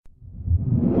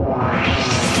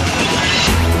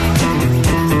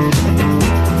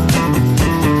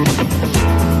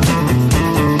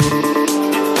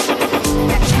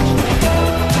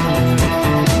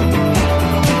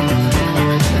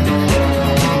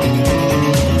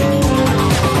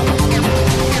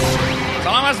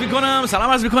سلام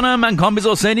عرض میکنم. من کامبیز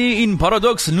حسینی. این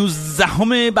پارادوکس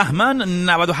 19 بهمن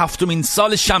 97مین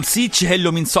سال شمسی،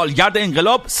 40مین سالگرد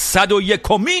انقلاب،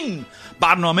 101مین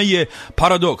برنامه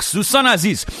پارادوکس. دوستان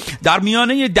عزیز، در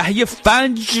میانه دهه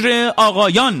فجر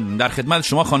آقایان در خدمت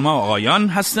شما خانم و آقایان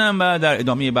هستم و در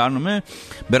ادامه برنامه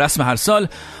به رسم هر سال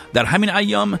در همین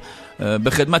ایام به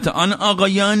خدمت آن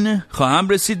آقایان خواهم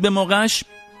رسید به موقعش.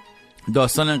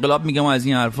 داستان انقلاب میگم از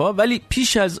این حرفا، ولی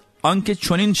پیش از آنکه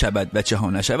چنین شود و چه ها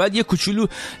نشود یه کوچولو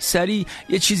سری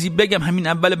یه چیزی بگم همین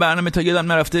اول برنامه تا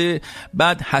یادم نرفته.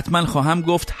 بعد حتما خواهم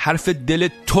گفت حرف دل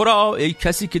تو را، ای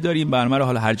کسی که داری این برنامه رو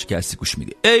حالا هر چی که هستی گوش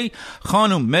میدی، ای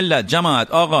خانم، ملت،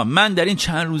 جماعت، آقا، من در این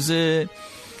چند روزه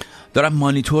دارم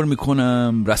مانیتور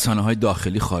میکنم رسانه‌های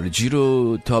داخلی خارجی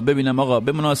رو تا ببینم آقا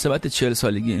به مناسبت 40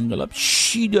 سالگی انقلاب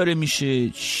چی داره میشه،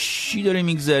 چی داره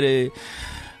میگذره،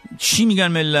 چی میگن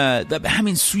ملت. و به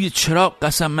همین سوی چراغ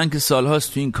قسم من که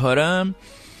سالهاست تو این کارم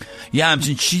یه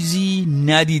همچین چیزی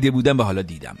ندیده بودم و حالا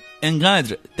دیدم.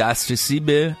 انقدر دسترسی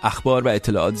به اخبار و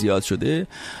اطلاعات زیاد شده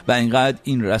و انقدر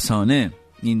این رسانه،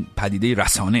 این پدیده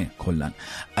رسانه کلن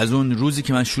از اون روزی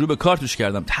که من شروع به کار توش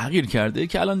کردم تغییر کرده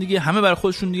که الان دیگه همه بر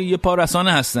خودشون دیگه یه پا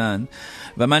رسانه هستن.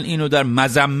 و من اینو در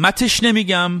مذمتش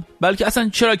نمیگم، بلکه اصلا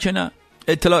چرا که نه،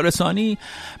 اطلاع رسانی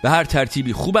به هر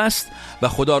ترتیبی خوب است و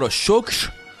خدا را شکر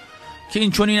که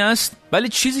این چنین است. ولی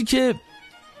چیزی که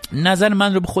نظر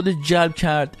من رو به خود جلب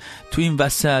کرد تو این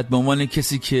وسط به عنوان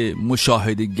کسی که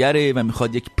مشاهده گره و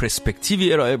میخواد یک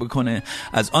پرسپکتیوی ارائه بکنه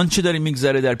از آنچه داره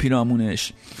میگذره در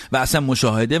پیرامونش و اصلا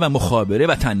مشاهده و مخابره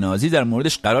و طنازی در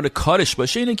موردش قرار کارش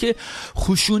باشه، اینه که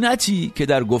خشونتی که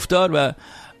در گفتار و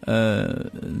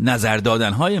نظر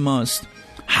دادنهای ماست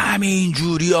همین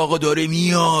جوری آقا داره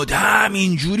میاد،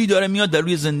 همین جوری داره میاد در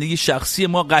روی زندگی شخصی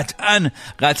ما قطعاً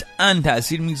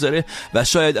تأثیر میگذاره و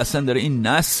شاید اصلا داره این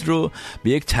نسل رو به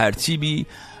یک ترتیبی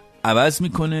عوض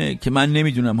میکنه که من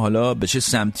نمیدونم حالا به چه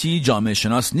سمتی. جامعه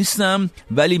شناس نیستم،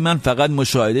 ولی من فقط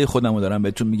مشاهده خودم رو دارم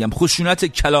بهتون میگم. خشونت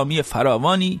کلامی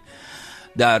فراوانی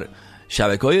در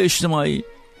شبکه‌های اجتماعی،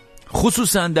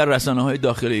 خصوصا در رسانه‌های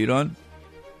داخل ایران،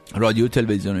 رادیو،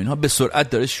 تلویزیون و اینها به سرعت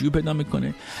داره شیوع پیدا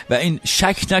میکنه و این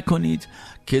شک نکنید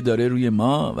که داره روی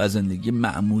ما و زندگی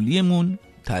معمولیمون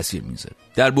تأثیر میذاره.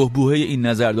 در بحبوحه این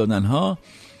نظر دادنها،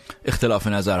 اختلاف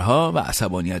نظرها و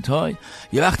عصبانیت‌ها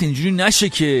یه وقت اینجوری نشه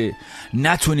که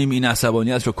نتونیم این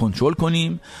عصبانیت رو کنترل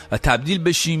کنیم و تبدیل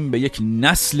بشیم به یک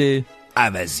نسل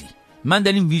عوضی. من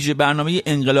در این ویژه برنامه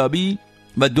انقلابی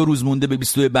و 2 روز مونده به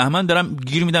 22 بهمن دارم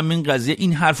گیر میدم این قضیه،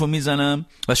 این حرفو میزنم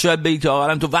و شاید بگید که آقا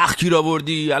الان تو وقت گیر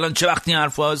آوردی، الان چه وقتی این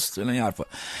حرفاست، الان این حرفا.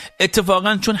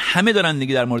 اتفاقا چون همه دارن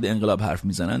دیگه در مورد انقلاب حرف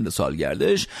میزنن به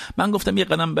سالگردش، من گفتم یه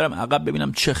قدم برم عقب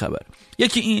ببینم چه خبر.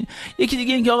 یکی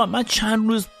دیگه این که آقا من چند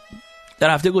روز در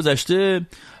هفته گذشته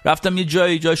رفتم یه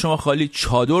جای شما خالی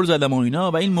چادر زدم و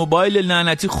اینا و این موبایل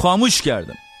لعنتی خاموش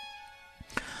کردم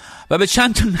و به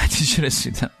چند تا نتیجه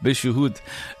رسیدم، به شهود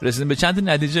رسیدم، به چند تا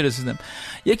نتیجه رسیدم.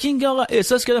 یکی اینکه آقا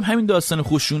احساس کردم همین داستان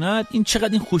خشونت، این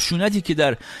چقدر این خشونتی که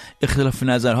در اختلاف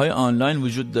نظرهای آنلاین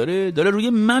وجود داره روی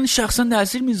من شخصا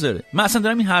تاثیر میذاره. من اصلا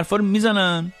دارم این حرفا رو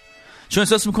میزنم چون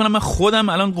احساس میکنم من خودم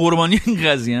الان قربانی این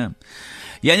قضیه‌ام،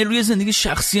 یعنی روی زندگی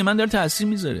شخصی من داره تاثیر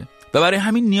میذاره و برای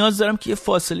همین نیاز دارم که یه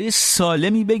فاصله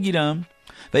سالمی بگیرم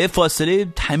و یه فاصله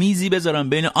تمیزی بذارم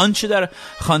بین آنچه در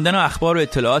خواندن و اخبار و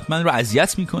اطلاعات من رو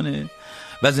اذیت میکنه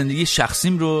و زندگی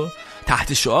شخصیم رو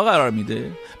تحت شعاع قرار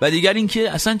میده و دیگر این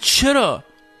که اصلا چرا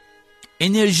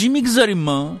انرژی میگذاریم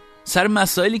ما سر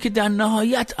مسائلی که در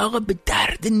نهایت آقا به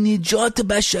درد نجات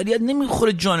بشریت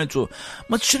نمیخوره جان تو.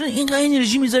 ما چرا اینقدر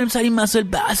انرژی میذاریم سر این مسائل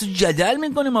بحث و جدل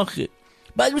میکنیم آخه؟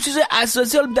 بعد به چیزای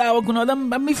اساسی حالا دعوا کنه آدم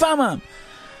من میفهمم،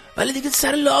 ولی دیگه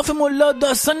سر لاف ملا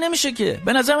داستان نمیشه که.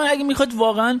 به نظر من اگه میخواد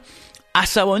واقعا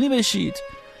عصبانی بشید،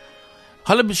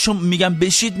 حالا شما میگم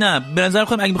بشید، نه، به نظر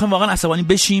خودم اگه میخوایم واقعا عصبانی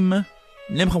بشیم،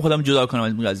 نمیخوام خودم جدا کنم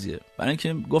از این قضیه، برای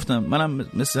اینکه گفتم منم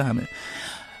مثل همه،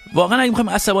 واقعا اگه میخوایم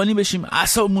عصبانی بشیم،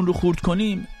 اعصابمون رو خورد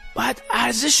کنیم، باید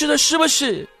ارزش داشته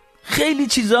باشه. خیلی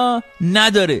چیزا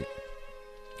نداره.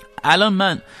 الان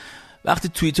من وقتی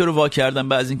توییتر رو وا کردم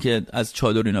بعد از اینکه از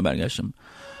چادر اینا برگشتم،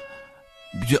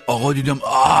 آقا دیدم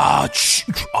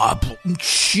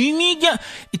چی میگن؟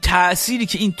 تأثیری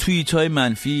که این توییت های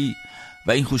منفی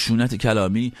و این خشونت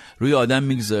کلامی روی آدم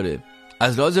میگذاره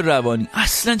از لحاظ روانی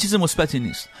اصلا چیز مثبتی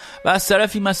نیست. و از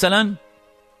طرفی مثلا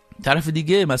طرف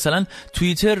دیگه مثلا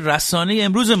توییتر رسانه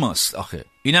امروز ماست، آخه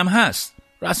اینم هست،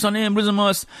 رسانه امروز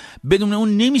ماست، بدون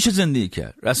اون نمیشه زندگی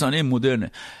کرد، رسانه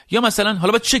مدرنه. یا مثلا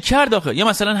حالا باید چه کرد آخه؟ یا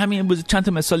مثلا همین امروز چند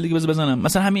تا مثال دیگه بزنم،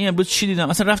 مثلا همین امروز چی دیدم،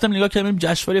 مثلا رفتم نگاه کردم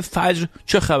جشنواره فجر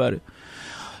چه خبره،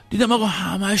 دیدم آقا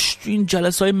همش این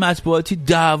جلسه‌های مطبوعاتی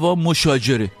دعوا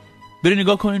مشاجره، برید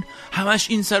نگاه کنین، همش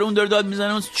این سر اون داره داد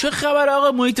میزنه. چه خبر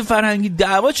آقا؟ محیط فرهنگی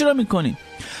دعوا چرا میکنین؟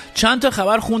 چند تا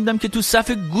خبر خوندم که تو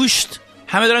صف گوشت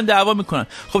همه دارن دعوا میکنن.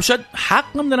 خب شاید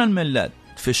حق هم دارن، ملت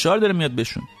فشار داره میاد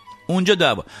بهشون. اونجا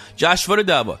دعوا، جشنواره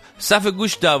دعوا، صف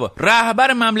گوشت دعوا.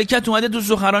 رهبر مملکت اومده تو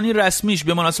سخنرانی رسمیش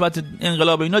به مناسبت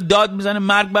انقلاب اینا داد میزنه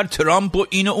مرگ بر ترامپ و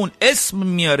اینو اون، اسم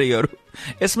میاره یارو،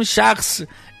 اسم شخص.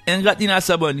 انقدر این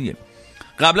عصبانیه.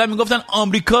 قبلا میگفتن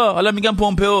آمریکا، حالا میگن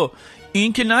پومپئو.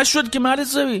 این که نشد که مرد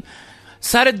حسابی.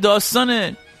 سر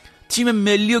داستان تیم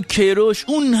ملی و کیروش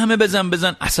اون همه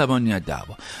بزن عصبانیت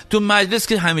دعوا. تو مجلس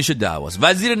که همیشه دعواست.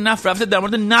 وزیر نفت رفته در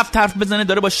مورد نفت حرف بزنه،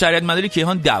 داره با شریعت مداری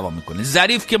کیهان دعوا میکنه.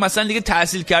 ظریف که مثلا دیگه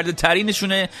تحصیل کرده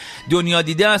ترینشونه، دنیا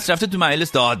دیده است، رفته تو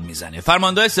مجلس داد میزنه.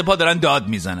 فرماندهای سپاه دارن داد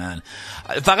میزنن.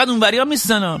 فقط اون وریام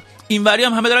نیستن، این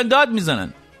وریام همه دارن داد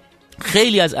میزنن.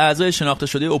 خیلی از اعضای شناخته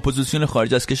شده اپوزیسیون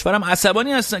خارج از کشورم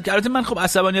عصبانی هستن که البته من خب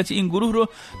عصبانیت این گروه رو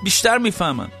بیشتر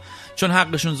میفهمم چون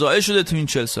حقشون ضایع شده تو این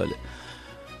 40 ساله.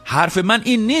 حرف من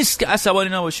این نیست که عصبانی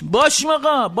نباشیم. باشیم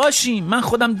آقا، باشیم. من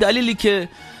خودم دلیلی که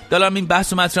دارم این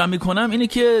بحث رو مطرح میکنم اینه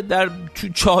که در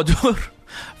چادر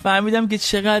فهمیدم که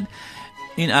چقدر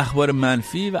این اخبار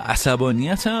منفی و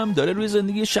عصبانیت هم داره روی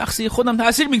زندگی شخصی خودم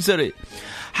تاثیر میگذاره.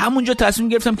 همونجا تصمیم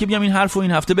گرفتم که بیام این حرف رو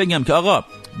این هفته بگم که آقا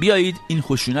بیایید این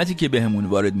خشونتی که بهمون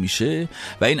وارد میشه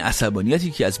و این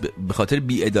عصبانیتی که از به خاطر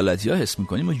بی‌عدالتی‌ها حس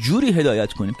میکنیم و جوری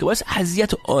هدایت کنیم که باعث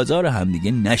اذیت و آزار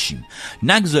همدیگه نشیم.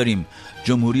 نگذاریم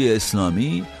جمهوری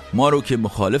اسلامی ما رو که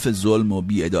مخالف ظلم و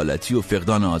بی‌عدالتی و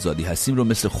فقدان آزادی هستیم رو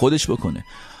مثل خودش بکنه.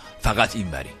 فقط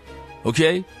این بریم.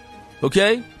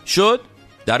 اوکی؟ شد؟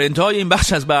 در انتهای این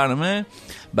بخش از برنامه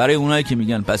برای اونایی که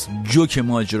میگن پس جوک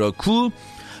ماجرا کو،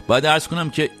 باید عرض کنم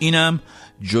که اینم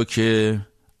جوک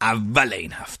اول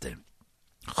این هفته.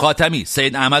 خاتمی،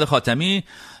 سید احمد خاتمی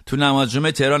تو نماز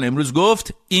جمعه تهران امروز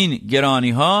گفت این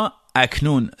گرانی ها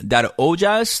اکنون در اوج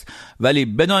است، ولی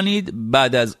بدانید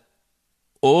بعد از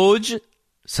اوج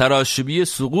سراشیبی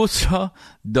سقوط را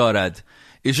دارد.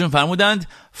 ایشون فرمودند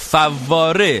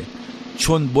فواره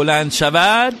چون بلند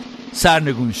شود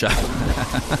سرنگون شود.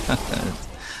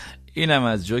 اینم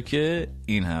از جوک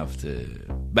این هفته.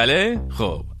 بله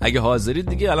خب اگه حاضرید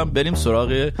دیگه الان بریم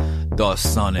سراغ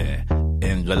داستان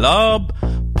انقلاب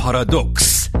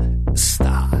پارادوکس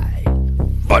استایل.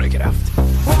 باره گرفت.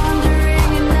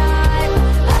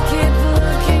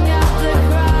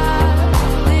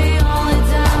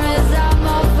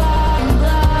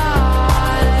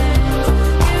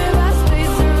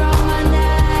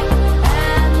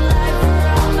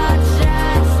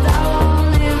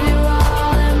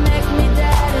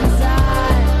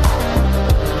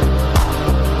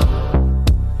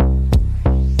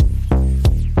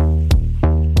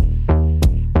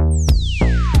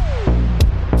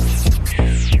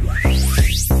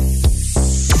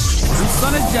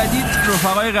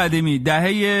 رفقای قدیمی،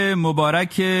 دهه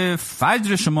مبارک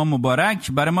فجر شما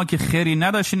مبارک. برای ما که خیری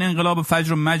نداشتین انقلاب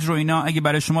فجر و مجر و اینا، اگه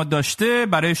برای شما داشته،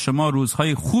 برای شما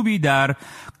روزهای خوبی در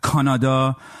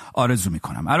کانادا آرزو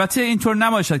میکنم. البته اینطور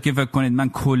نباشد که فکر کنید من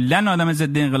کلن آدم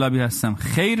ضد انقلابی هستم.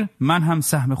 خیر، من هم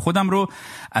سهم خودم رو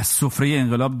از سفره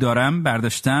انقلاب دارم،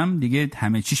 برداشتم دیگه.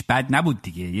 همه چیش بد نبود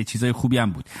دیگه، یه چیزای خوبی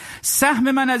هم بود.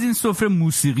 سهم من از این سفره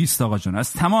موسیقی است آقا جان.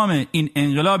 از تمام این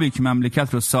انقلابی که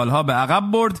مملکت رو سالها به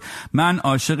عقب برد، من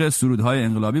عاشق سرودهای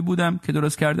انقلابی بودم که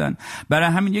درست کردن. برای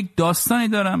همین یک داستانی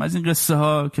دارم از این قصه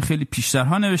ها که خیلی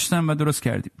پیشترها نوشتم و درست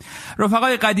کردیم.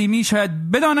 رفقای قدیمی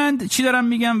شاید بدانند چی دارم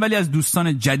میگم، ولی از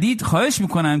دوستان جدید خواهش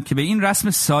میکنم که به این رسم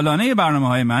سالانه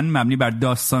برنامه‌های من مبنی بر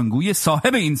داستانگویی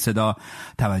صاحب این صدا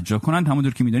توجه کنند.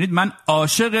 همونطور که میدونید من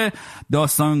عاشق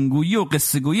داستانگویی و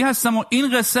قصه گویی هستم و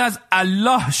این قصه از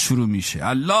الله شروع میشه.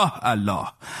 الله الله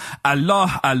الله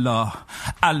الله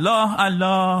الله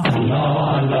الله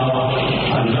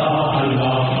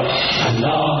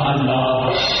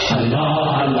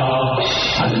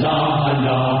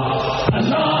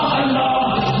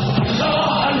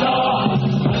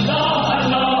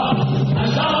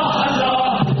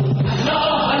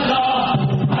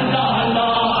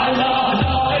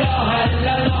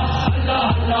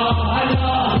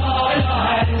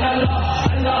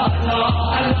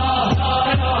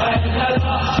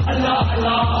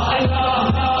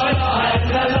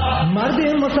مرد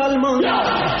مسلمان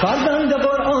فرزند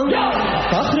قرآن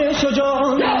فخر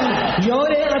شجاعان یار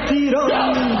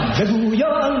اسیران بگو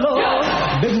یا الله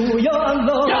بگو یا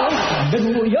الله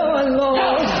بگو یا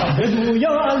الله بگو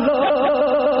یا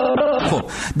الله. خب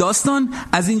داستان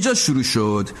از اینجا شروع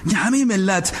شد که همه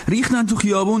ملت ریختن تو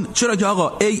خیابون. چرا که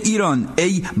آقا ای ایران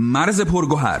ای مرز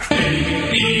پرگوهر، ای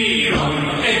ایران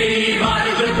ای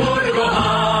مرز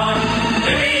پرگوهر،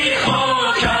 ای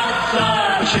خاکت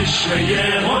در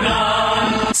چشمه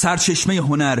هنر. سرچشمه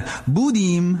هنر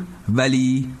بودیم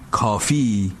ولی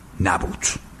کافی نبود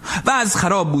و از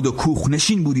خراب بود و کوخ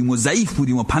نشین بودیم و ضعیف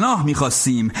بودیم و پناه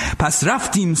میخواستیم. پس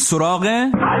رفتیم سراغ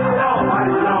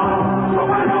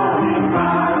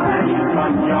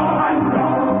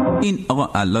این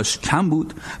آقا اللهش کم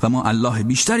بود و ما الله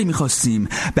بیشتری میخواستیم.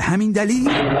 به همین دلیل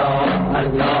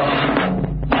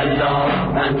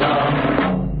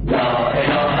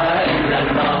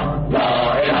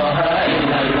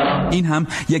این هم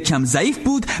یک کم ضعیف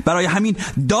بود، برای همین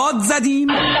داد زدیم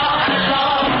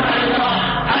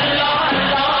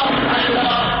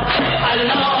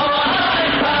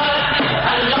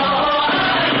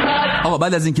آقا.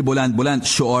 بعد از اینکه بلند بلند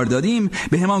شعار دادیم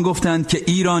به همان گفتند که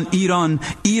ایران ایران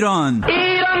ایران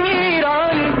ایران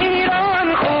ایران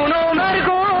ایران خون و مرگ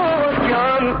و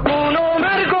عصیان، خون و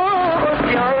مرگ و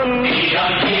عصیان.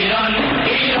 ایران ایران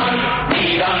ایران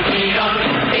ایران ایران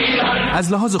ایران.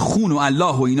 از لحاظ خون و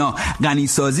الله و اینا غنی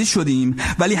سازی شدیم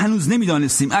ولی هنوز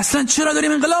نمیدانستیم اصلا چرا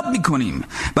داریم انقلاب میکنیم.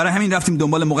 برای همین رفتیم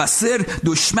دنبال مقصر،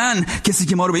 دشمن، کسی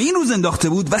که ما رو به این روز انداخته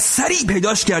بود و سریع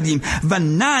پیداش کردیم و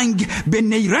ننگ به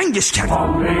نیرنگش کردیم.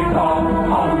 آمریکا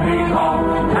آمریکا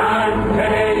ننگ به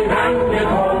نیرنگ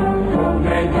تو،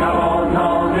 خون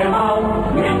جوانان ما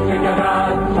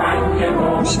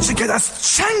میچکد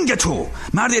از چنگ تو.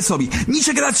 مرد حسابی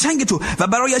میچکد از چنگ تو و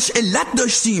برایش علت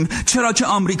داشتیم، چرا که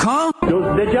آمریکا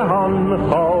دزد جهان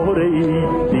خاره‌ای،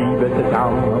 دیو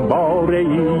ستم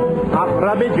باره‌ای،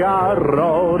 عقرب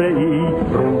جراره‌ای،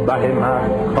 روبه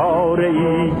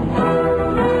مکاره‌ای.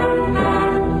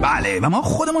 بله و ما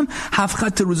خودمون 7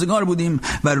 خط روزگار بودیم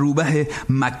و روبه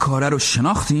مکاره رو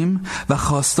شناختیم و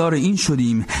خواستار این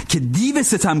شدیم که دیو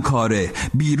ستمکاره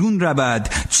بیرون رود،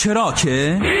 چرا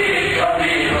که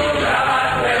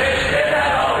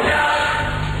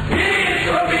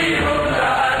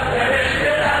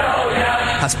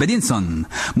پس بدین سان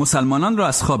مسلمانان را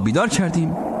از خواب بیدار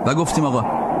کردیم و گفتیم آقا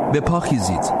به پا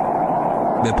خیزید،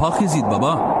 به پا خیزید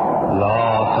بابا.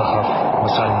 لا تخف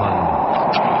مسلمان،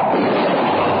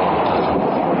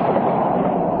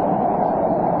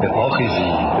 به پا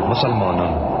خیزید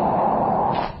مسلمانان،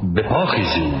 به پا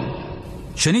خیزید.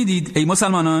 شنیدید ای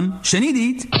مسلمانان؟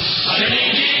 شنیدید؟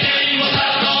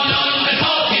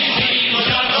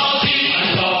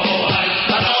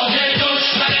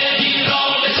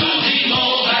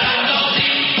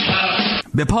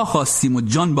 به پا خواستیم و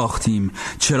جان باختیم،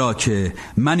 چرا که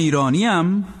من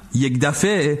ایرانیم، یک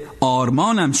دفعه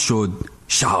آرمانم شد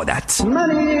شهادت.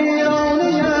 من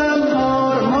ایرانیم،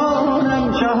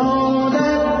 آرمانم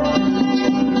شهادت.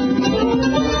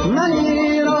 من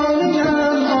ایرانیم،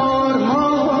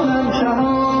 آرمانم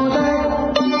شهادت.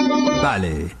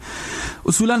 بله،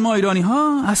 اصولا ما ایرانی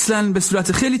ها اصلا به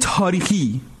صورت خیلی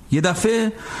تاریخی یه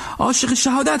دفعه عاشق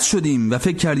شهادت شدیم و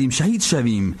فکر کردیم شهید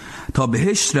شویم تا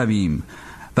بهشت رویم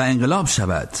و انقلاب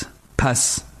شود.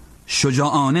 پس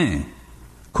شجاعانه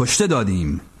کشته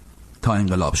دادیم تا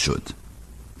انقلاب شد.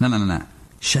 نه نه نه نه،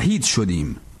 شهید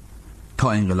شدیم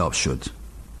تا انقلاب شد.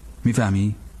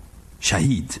 میفهمی؟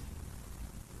 شهید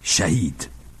شهید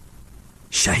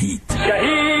شهید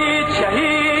شهید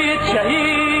شهید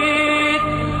شهید،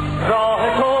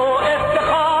 راه تو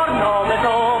افتخار، نام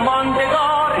تو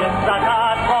ماندگار، عزت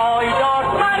پایدار،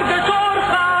 مرگ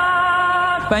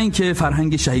سرخط. و اینکه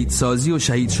فرهنگ شهید سازی و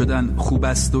شهید شدن خوب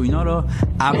است و اینا را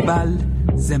اول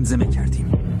زمزمه کردیم.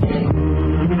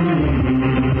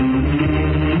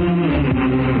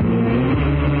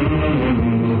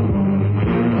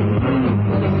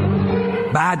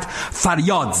 بعد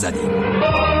فریاد زدیم.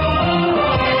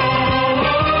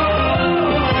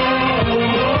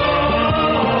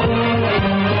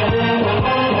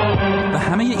 و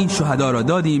همه این شهدا را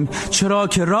دادیم، چرا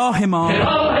که راه ما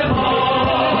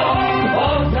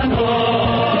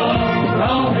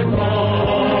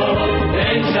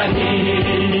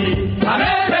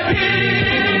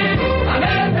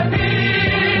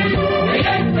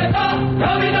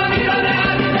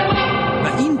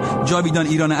جاویدان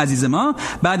ایران عزیز ما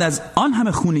بعد از آن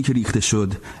همه خونی که ریخته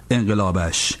شد،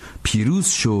 انقلابش پیروز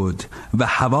شد و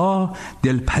هوا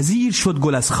دلپذیر شد،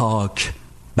 گل از خاک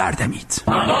بردمید.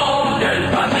 هوا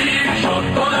دلپذیر شد،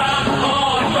 گل از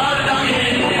خاک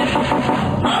بردمید.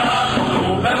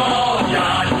 مرد به ما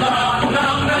گشت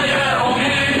نغمه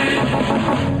امید،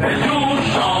 به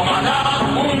جوش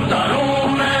آمدم اون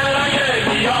درون رگ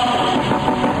گیاه.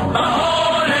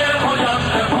 بهار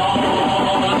خجسته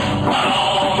پاس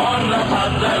برامان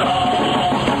رسد دلان،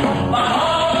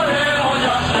 بهار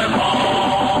خجسته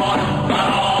پاس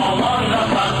برامان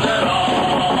رسد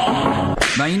دلان.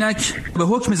 و این اینک به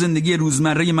حکم زندگی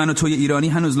روزمره من و توی ایرانی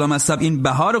هنوز لامصب این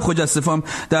بهار خجستفام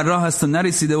در راه است و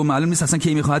نرسیده و معلوم نیست اصلا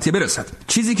کی میخواهد که برسد.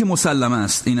 چیزی که مسلم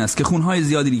است این است که خونهای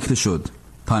زیادی ریخته شد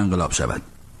تا انقلاب شود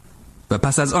و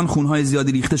پس از آن خونهای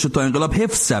زیادی ریخته شد تا انقلاب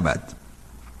حفظ شود.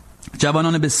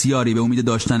 جوانان بسیاری به امید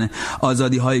داشتن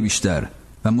آزادی‌های بیشتر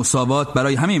و مساوات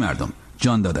برای همه مردم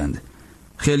جان دادند.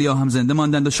 خیلی ها هم زنده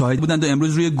ماندند و شاهد بودند و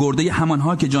امروز روی گرده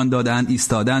همانها که جان دادند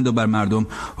ایستادند و بر مردم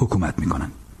حکومت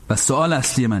می‌کنند. و سوال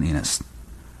اصلی من این است: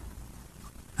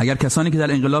 اگر کسانی که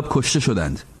در انقلاب کشته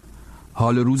شدند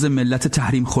حال و روز ملت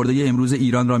تحریم خورده امروز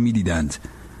ایران را می‌دیدند،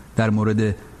 در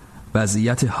مورد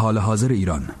وضعیت حال حاضر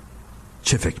ایران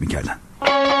چه فکر می‌کردند؟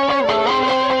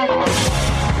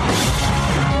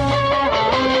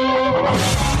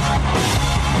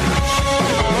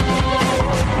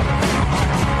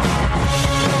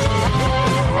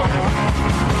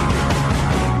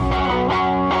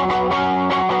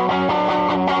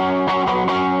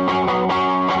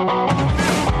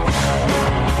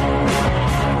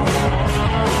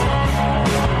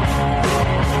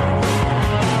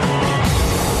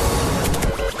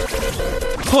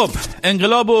 خب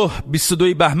انقلاب و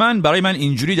 22 بهمن برای من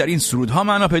اینجوری در این سرودها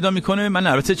معنا پیدا میکنه. من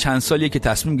البته چند سالیه که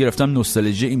تصمیم گرفتم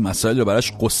نوستالژی این مسائل رو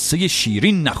براش قصه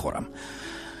شیرین نخورم.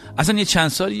 اصلا یه چند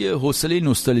سالیه حوصله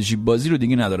نوستالژی بازی رو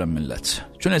دیگه ندارم ملت،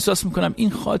 چون احساس میکنم این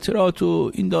خاطرات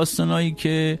و این داستانایی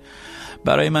که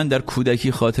برای من در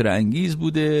کودکی خاطر انگیز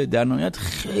بوده در نهایت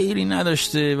خیلی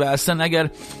نداشته و اصلا اگر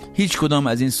هیچ کدام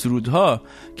از این سرودها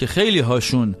که خیلی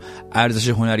هاشون ارزش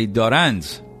هنری دارند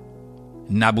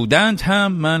نبودند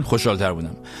هم من خوشحال‌تر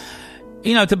بودم.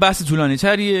 این البته بحث طولانی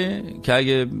تریه که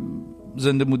اگه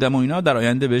زنده بودم و اینا در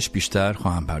آینده بهش بیشتر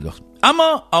خواهم پرداخت.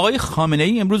 اما آقای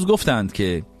خامنه‌ای امروز گفتند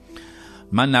که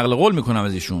من نقل قول میکنم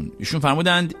از ایشون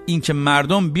فرمودند این که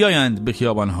مردم بیایند به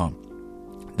خیابانها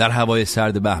در هوای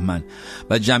سرد بهمن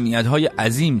و جمعیت‌های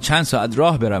عظیم چند ساعت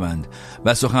راه بروند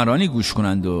و سخنرانی گوش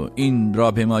کنند و این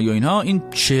راهپیمایی و اینها این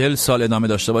 40 سال ادامه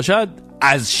داشته باشد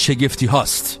از شگفتی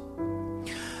هاست.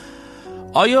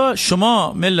 آیا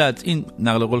شما ملت، این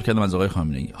نقل قول کردم از آقای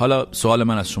خامنه‌ای، حالا سوال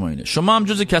من از شما اینه، شما هم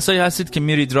جز کسایی هستید که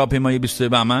میرید راهپیمایی 22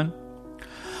 بهمن؟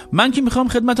 من که میخوام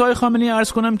خدمت آقای خامنه‌ای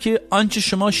عرض کنم که آنچه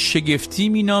شما شگفتی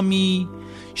مینامی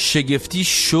شگفتی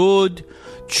شد،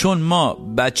 چون ما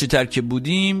بچه تر که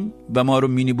بودیم و ما رو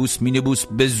مینیبوس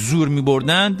به زور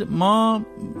میبردند، ما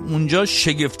اونجا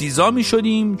شگفتیزا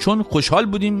میشدیم چون خوشحال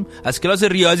بودیم از کلاس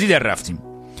ریاضی در رفتیم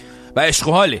و عشق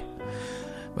و حاله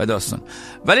و داستان.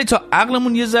 ولی تا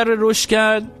عقلمون یه ذره رشد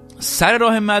کرد سر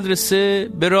راه مدرسه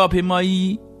به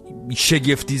راهپیمایی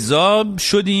شگفتیزا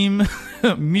شدیم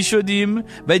میشدیم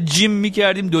و جیم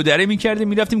میکردیم، دودره میکردیم،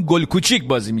 میرفتیم گل کوچیک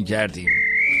بازی میکردیم.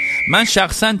 من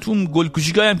شخصا تو گل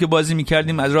کوچیکایم که بازی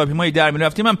میکردیم از راهپیمایی در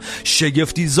میرفتیم هم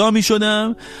شگفتیزا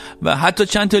میشدم و حتی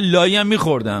چند تا لایی هم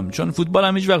میخوردم چون فوتبال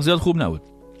هم هیچ وقت زیاد خوب نبود.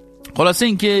 خلاصه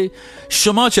این که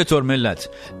شما چطور ملت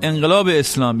انقلاب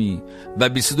اسلامی و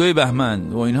 22 بهمن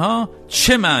و اینها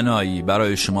چه معنایی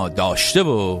برای شما داشته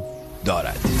و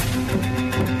دارد؟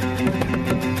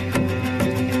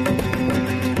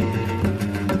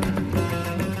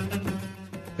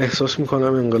 احساس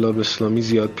میکنم انقلاب اسلامی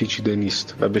زیاد پیچیده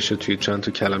نیست و بشه توی چند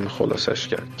تا کلمه خلاصش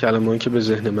کرد. کلمه‌ای که به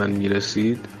ذهن من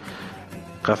میرسید: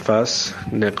 قفس،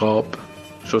 نقاب،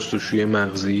 شستشوی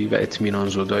مغزی و اطمینان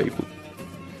زدایی بود.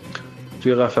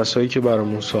 توی قفس‌هایی که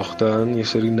برامون ساختن یه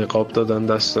سری نقاب دادن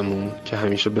دستمون که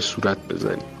همیشه به صورت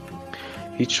بزنیم.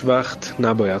 هیچ وقت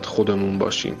نباید خودمون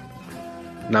باشیم.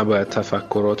 نباید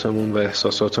تفکراتمون و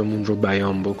احساساتمون رو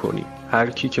بیان بکنیم. هر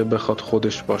کی که بخواد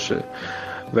خودش باشه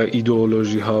و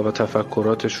ایدئولوژی ها و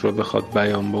تفکراتش رو بخواد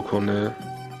بیان بکنه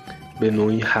به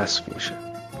نوعی حذف میشه.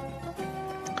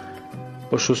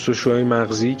 با شستشوهای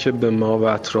مغزی که به ما و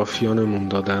اطرافیانمون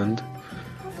دادند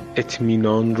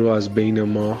اطمینان رو از بین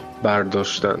ما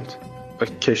برداشتند و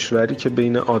کشوری که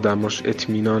بین آدماش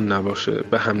اطمینان نباشه،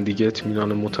 به همدیگه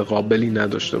اطمینان متقابلی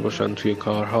نداشته باشن توی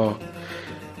کارها،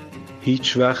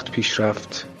 هیچ وقت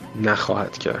پیشرفت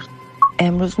نخواهد کرد.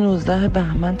 امروز 19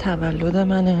 بهمن تولد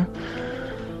منه،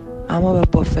 اما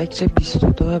با فکر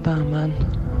 22 بهمن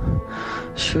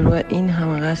شروع این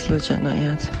همه قتل و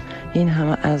جنایت، این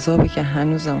همه عذابی که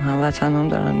هنوزم هموطنان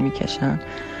دارن میکشن،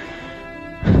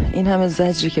 این همه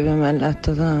زجری که به ملت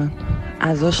دادن،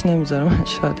 ازاش نمیذارم من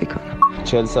شادی کنم.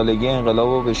 40 سالگی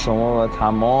انقلابو به شما و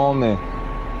تمام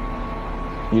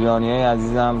ایرانیای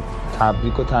عزیزم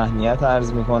تبریک و تهنیت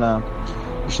عرض میکنم.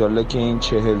 انشالله که این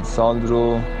 40 سال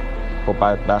رو با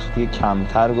بدبختی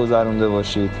کمتر گذرونده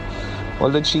باشید.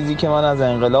 والا چیزی که من از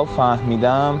انقلاب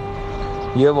فهمیدم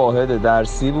یه واحد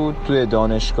درسی بود توی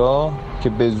دانشگاه که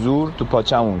به زور تو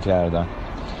پاچمون کردن،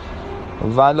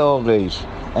 ولا غیر.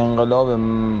 انقلاب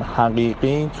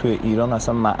حقیقی توی ایران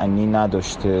اصلا معنی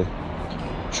نداشته،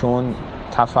 چون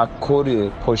تفکر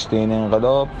پشت این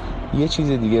انقلاب یه چیز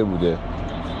دیگه بوده.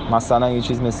 مثلا یه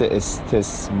چیز مثل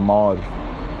استثمار.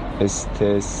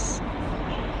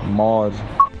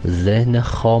 ذهن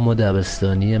خام و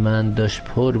دبستانی من داشت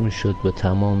پر می شد با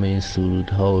تمام این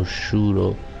سرودها و شور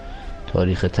و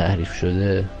تاریخ تحریف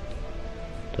شده،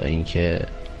 تا اینکه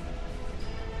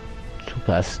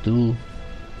تو پستو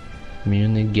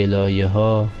میون گلایه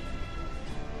ها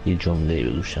یه جمله به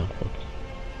گوشم خورد: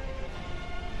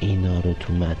 اینا رو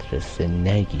تو مدرسه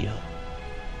نگیا.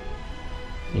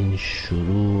 این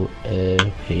شروع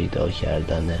پیدا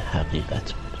کردن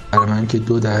حقیقت بود. برای من که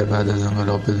 2 دهه بعد از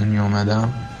انقلاب به دنیا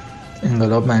اومدم،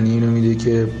 انقلاب معنی اینو میده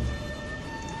که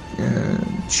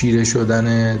چیره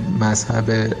شدن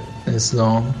مذهب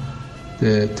اسلام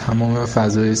به تمام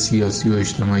فضای سیاسی و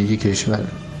اجتماعی کشور.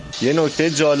 یه نکته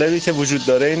جالبی که وجود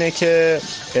داره اینه که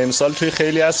امسال توی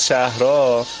خیلی از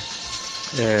شهرها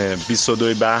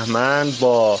 22 بهمن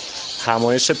با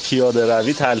همایش پیاده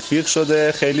روی تلفیق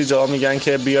شده. خیلی جا میگن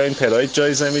که بیاین پراید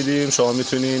جایزه میدیم، شما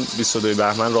میتونین 22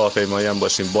 بهمن راهپیمایی هم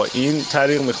باشین. با این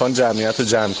طریق میخوان جمعیت رو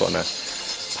جمع کنن.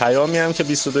 پیامی هم که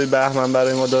 22 بهمن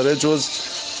برای ما داره جز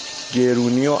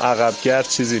گرونی و عقبگرد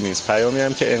چیزی نیست. پیامی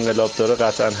هم که انقلاب داره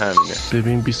قطعا همینه.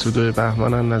 ببین 22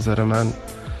 بهمن از نظر من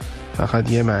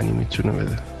فقط یه معنی میتونه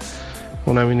بده،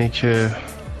 اونم اینه که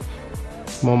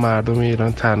ما مردم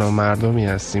ایران تنها مردمی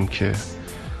هستیم که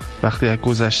وقتی از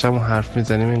گذشته‌مون حرف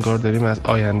میزنیم انگار داریم از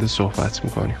آینده صحبت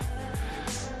میکنیم.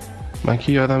 من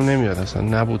که یادم نمیاد، اصلا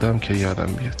نبودم که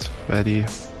یادم بیاد، ولی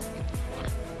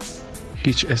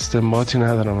هیچ استنباطی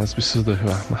ندارم از 22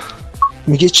 بهمن.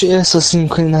 میگه چه احساسی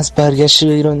میکنین از برگشت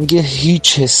به ایران؟ میگه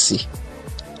هیچ حسی.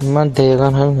 من دقیقا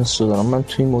همین حسو دارم. من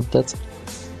توی مدت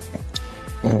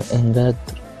انقدر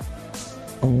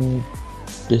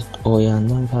به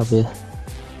آیندم و به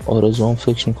آرزوام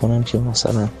فکر میکنم که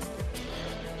مثلا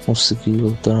موسیقی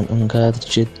رو دارم انقدر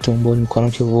جد دنبال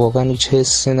میکنم که واقعا هیچ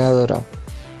حسی ندارم.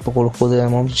 به قول خود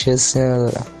امام هیچ حسی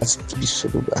ندارم. از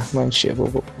 22 بهمن چیه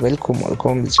بابا؟ ولکن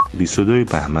مالکم بیچه. 22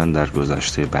 بهمن در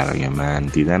گذشته برای من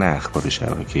دیدن اخبار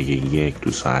شبکه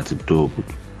 1-2 ساعت 2 بود.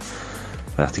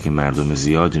 وقتی که مردم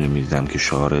زیادی رو میدیدم که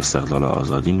شعار استقلال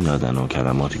آزادی میدادن و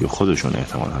کلماتی که خودشون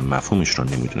احتمالاً مفهومش رو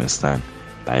نمیدونستن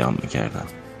بیان میکردن.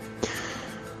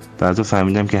 بعد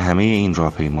فهمیدم که همه این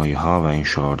راهپیمایی ها و این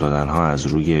شعار دادن ها از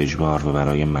روی اجبار و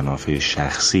برای منافع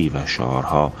شخصی و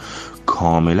شعارها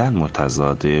کاملا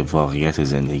متضاد واقعیت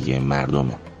زندگی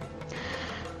مردمه.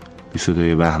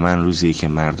 22 بهمن روزی که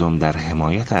مردم در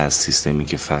حمایت از سیستمی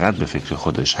که فقط به فکر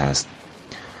خودش هست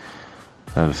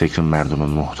و به فکر مردم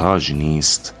محتاج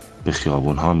نیست به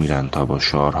خیابون ها میرن تا با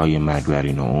شعارهای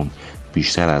مرگبرین و اون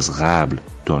بیشتر از قبل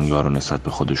دنیا رو نسبت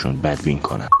به خودشون بدبین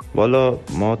کنن. والا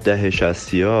ما دهه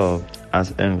 60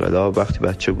 از انقلاب وقتی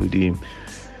بچه بودیم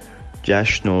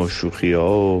جشن و شوخی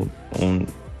ها و اون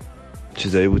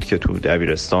چیزایی بود که تو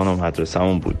دبیرستان و مدرسه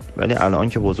همون بود، ولی الان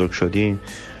که بزرگ شدیم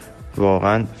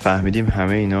واقعا فهمیدیم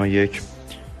همه اینا یک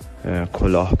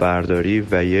کلاهبرداری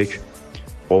و یک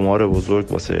قمار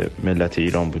بزرگ واسه ملت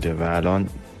ایران بوده و الان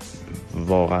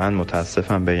واقعا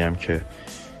متاسفم بگم که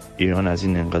ایران از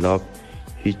این انقلاب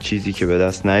هیچ چیزی که به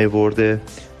دست نیاورده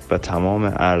و تمام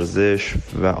ارزش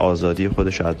و آزادی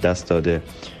خودش از دست داده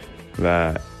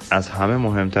و از همه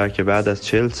مهمتر که بعد از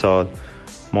 40 سال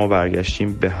ما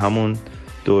برگشتیم به همون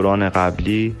دوران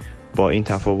قبلی، با این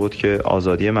تفاوت که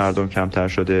آزادی مردم کمتر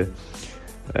شده،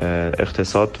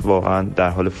 اقتصاد واقعا در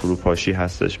حال فروپاشی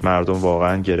هستش، مردم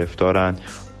واقعا گرفتارن،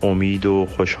 امید و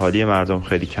خوشحالی مردم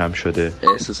خیلی کم شده.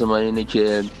 احساس من اینه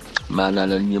که من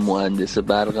الان یه مهندس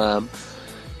برقم،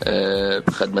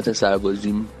 خدمت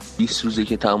سربازیم 20 روزه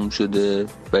که تموم شده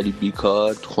ولی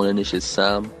بیکار تو خونه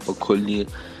نشستم با کلی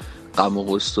غم و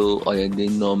غصه و آینده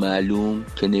نامعلوم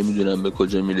که نمیدونم به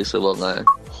کجا میرسه. واقعا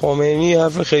خمینی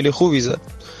حرف خیلی خوبی زد،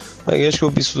 مگهش که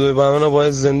 22 بهمن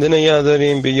باید زنده نگه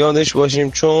داریم، به یادش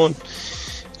باشیم، چون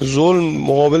ظلم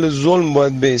مقابل ظلم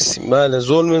باید بیستیم. بله،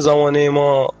 ظلم زمانه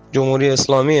ما جمهوری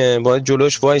اسلامیه، باید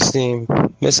جلوش وایستیم،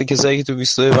 مثل کسایی که تو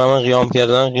 22 بهمن قیام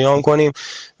کردن قیام کنیم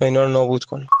و اینا رو نابود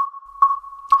کنیم.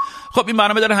 خب این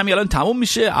برنامه داره همین الان تموم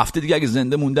میشه. هفته دیگه اگه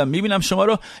زنده موندم میبینم شما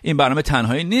رو. این برنامه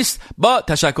تنهایی نیست، با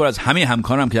تشکر از همه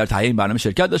همکارم که در تهیه این برنامه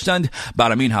شرکت داشتند.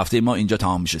 برنامه این هفته ما اینجا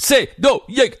تمام میشه. 3 2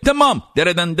 1 تمام.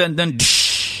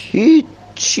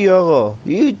 هیچی آقا،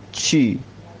 هیچی.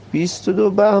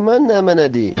 22 بهمن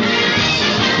نمندی.